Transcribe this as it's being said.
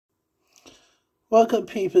Welcome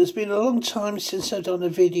people, it's been a long time since I've done a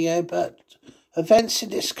video, but events in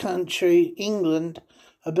this country, England,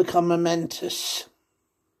 have become momentous.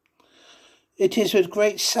 It is with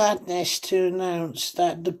great sadness to announce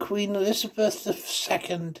that the Queen Elizabeth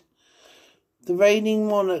II, the reigning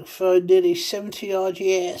monarch for nearly 70-odd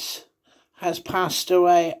years, has passed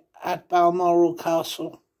away at Balmoral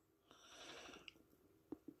Castle.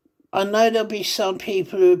 I know there'll be some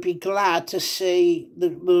people who would be glad to see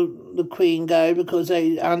the Queen go because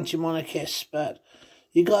they're anti-monarchists, but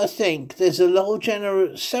you got to think there's several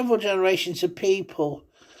generations of people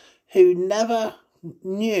who never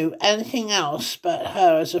knew anything else but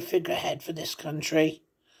her as a figurehead for this country.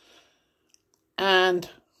 And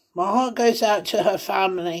my heart goes out to her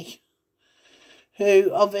family, who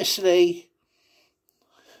obviously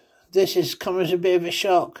this is coming as a bit of a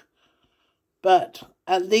shock, but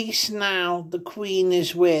at least now the Queen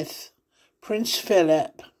is with Prince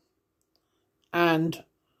Philip and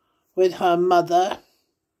with her mother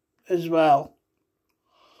as well.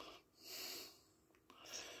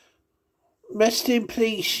 Rest in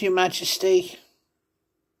peace, Your Majesty.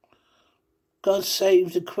 God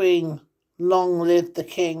save the Queen. Long live the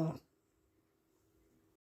King.